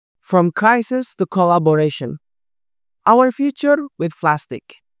From crisis to collaboration. Our future with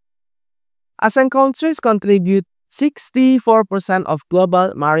plastic. ASEAN countries contribute 64% of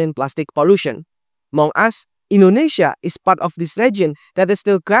global marine plastic pollution. Among us, Indonesia is part of this region that is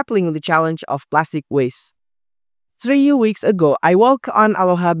still grappling with the challenge of plastic waste. 3 weeks ago, I walked on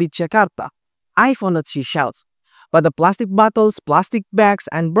Aloha Beach, Jakarta. I found seashells, but the plastic bottles, plastic bags,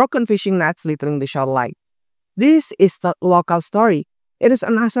 and broken fishing nets littering the shoreline. This is the local story. It is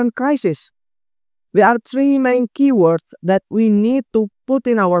an ASEAN crisis. There are three main keywords that we need to put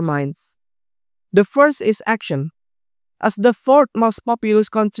in our minds. The first is action. As the fourth most populous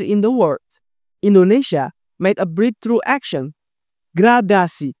country in the world, Indonesia made a breakthrough action.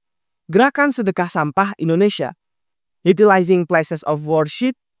 GRADASI, Gerakan Sedekah Sampah Indonesia, utilizing places of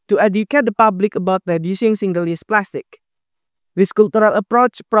worship to educate the public about reducing single-use plastic. This cultural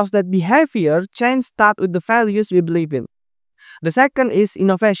approach proves that behavior change starts with the values we believe in. The second is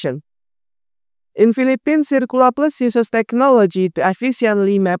innovation. In Philippines, Circulo Plus uses technology to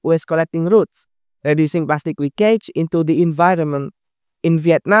efficiently map waste collecting routes, reducing plastic leakage into the environment. In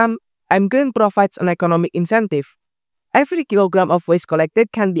Vietnam, mGreen provides an economic incentive. Every kilogram of waste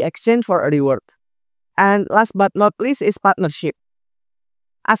collected can be exchanged for a reward. And last but not least is partnership.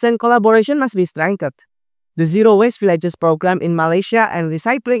 ASEAN collaboration must be strengthened. The Zero Waste Villages program in Malaysia and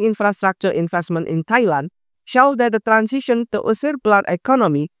recycling infrastructure investment in Thailand show that the transition to a circular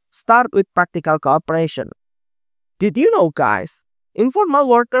economy starts with practical cooperation. Did you know, guys? Informal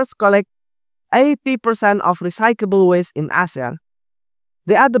workers collect 80% of recyclable waste in ASEAN.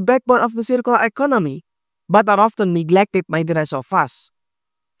 They are the backbone of the circular economy, but are often neglected by the rest of us.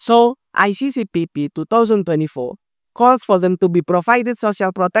 So, ICCPP 2024 calls for them to be provided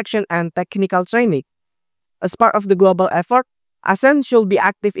social protection and technical training. As part of the global effort, ASEAN should be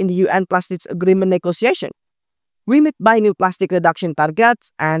active in the UN Plastics Agreement negotiation. We need buy new plastic reduction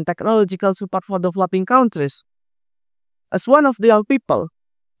targets and technological support for developing countries. As one of the young people,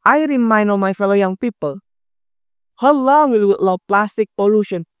 I remind all my fellow young people, how long will we allow plastic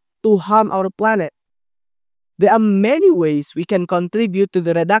pollution to harm our planet? There are many ways we can contribute to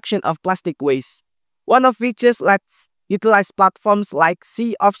the reduction of plastic waste, one of which is let's utilize platforms like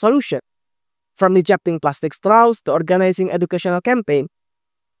Sea of Solution. From rejecting plastic straws to organizing educational campaign,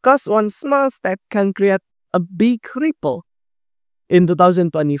 because one small step can create a big ripple. In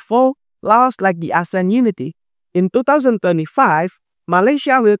 2024, laws like the ASEAN Unity. In 2025,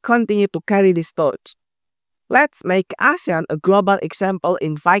 Malaysia will continue to carry this torch. Let's make ASEAN a global example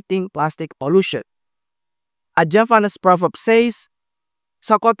in fighting plastic pollution. A Javanese proverb says,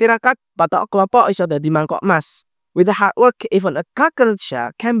 "Soko tirakat patok klopo iso dadi mangkok emas." With the hard work, even a coconut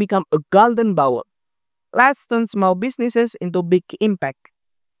shell can become a golden bowl. Let's turn small businesses into big impact.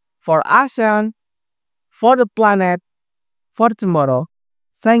 For ASEAN, for the planet, for tomorrow.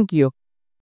 Thank you.